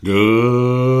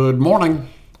Good morning.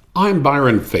 I'm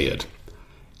Byron Fayette.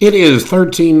 It is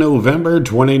 13 November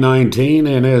 2019,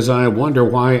 and as I wonder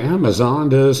why Amazon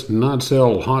does not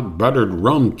sell hot buttered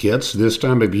rum kits this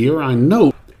time of year, I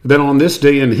note that on this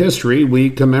day in history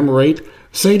we commemorate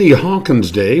Sadie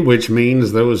Hawkins Day, which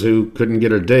means those who couldn't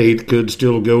get a date could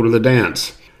still go to the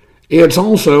dance. It's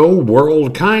also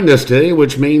World Kindness Day,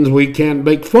 which means we can't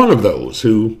make fun of those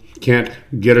who can't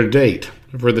get a date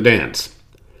for the dance.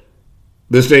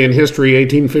 This day in history,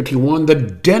 1851, the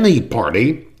Denny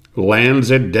Party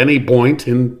lands at Denny Point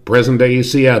in present-day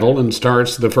Seattle and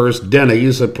starts the first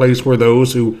Denny's, a place where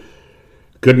those who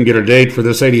couldn't get a date for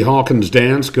the Sadie Hawkins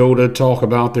dance go to talk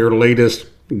about their latest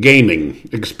gaming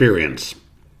experience.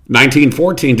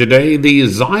 1914 today, the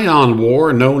Zion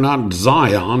War, no, not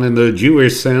Zion in the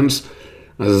Jewish sense,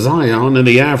 Zion in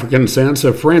the African sense.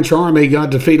 A French army got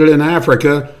defeated in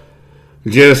Africa,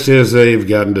 just as they've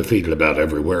gotten defeated about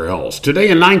everywhere else.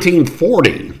 Today in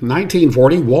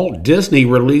 1940, Walt Disney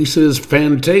releases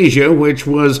Fantasia, which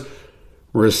was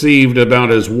received about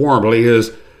as warmly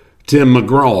as Tim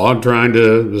McGraw trying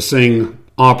to sing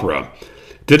opera.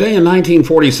 Today in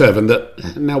 1947,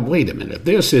 now wait a minute,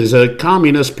 this is a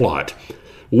communist plot.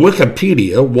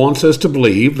 Wikipedia wants us to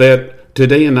believe that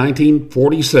today in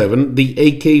 1947, the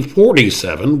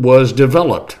AK-47 was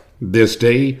developed this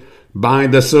day by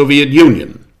the Soviet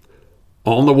Union.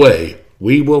 On the way,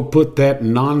 we will put that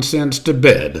nonsense to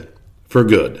bed for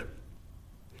good.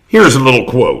 Here's a little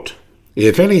quote.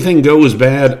 If anything goes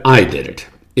bad, I did it.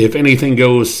 If anything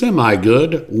goes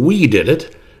semi-good, we did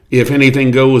it. If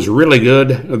anything goes really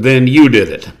good, then you did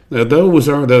it. Those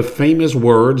are the famous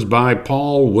words by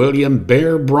Paul William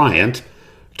Bear Bryant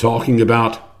talking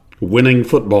about winning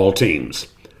football teams.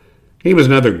 He was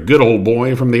another good old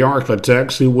boy from the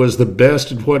Architects who was the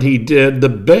best at what he did. The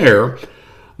Bear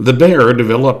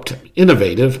developed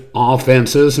innovative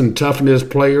offenses and toughened his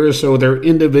players so their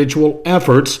individual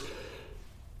efforts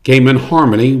came in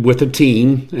harmony with the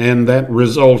team, and that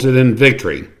resulted in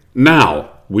victory. Now,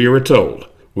 we are told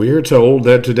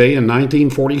that today in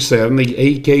 1947,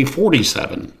 the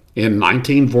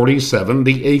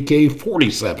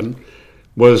AK-47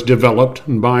 was developed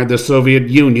by the Soviet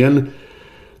Union.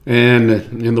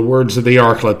 And in the words of the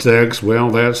Architects,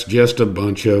 well, that's just a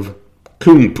bunch of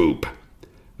coon poop.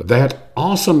 That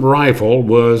awesome rifle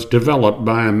was developed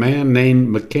by a man named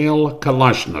Mikhail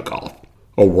Kalashnikov,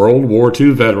 a World War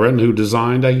II veteran who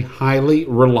designed a highly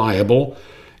reliable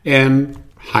and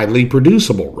highly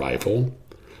producible rifle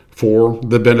for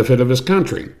the benefit of his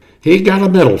country. He got a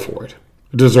medal for it,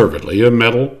 deservedly, a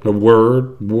medal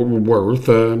worth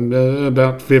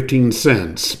about 15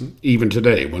 cents, even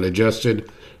today when adjusted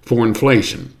for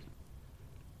inflation.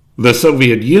 The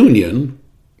Soviet Union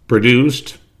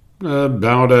produced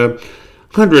about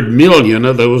 100 million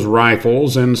of those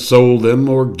rifles and sold them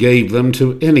or gave them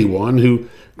to anyone who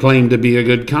claimed to be a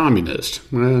good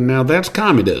communist. Now that's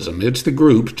communism. It's the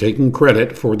group taking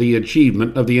credit for the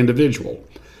achievement of the individual.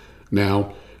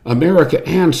 Now, America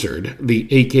answered the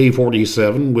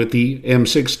AK-47 with the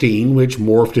M16, which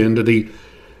morphed into the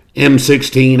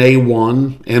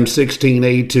M16A1,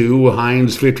 M16A2,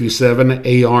 Heinz 57,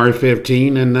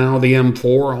 AR-15, and now the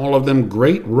M4, all of them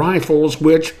great rifles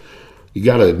which, you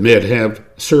gotta admit, have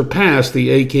surpassed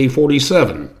the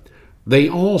AK-47. They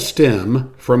all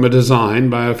stem from a design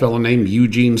by a fellow named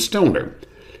Eugene Stoner.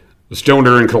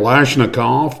 Stoner and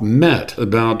Kalashnikov met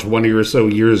about 20 or so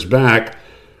years back.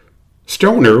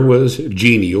 Stoner was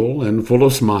genial and full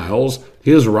of smiles.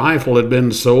 His rifle had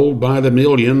been sold by the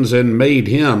millions and made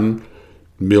him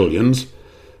millions.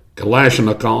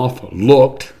 Kalashnikov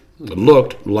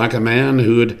looked like a man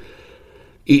who had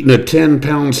eaten a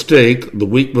 10-pound steak the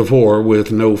week before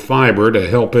with no fiber to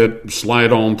help it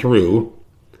slide on through.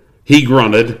 He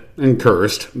grunted and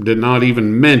cursed, did not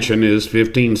even mention his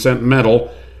 15-cent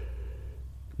medal.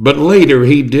 But later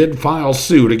he did file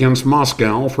suit against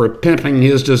Moscow for pimping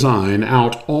his design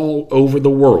out all over the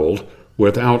world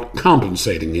without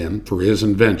compensating him for his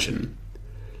invention.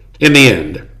 In the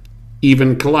end,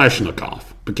 even Kalashnikov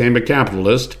became a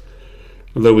capitalist,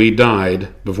 though he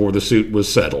died before the suit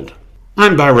was settled.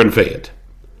 I'm Byron Fayette,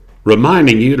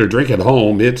 reminding you to drink at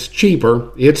home. It's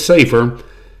cheaper, it's safer,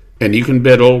 and you can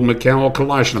bet old Mikhail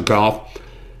Kalashnikov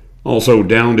also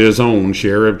downed his own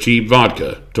share of cheap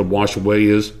vodka to wash away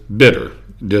his bitter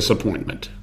disappointment.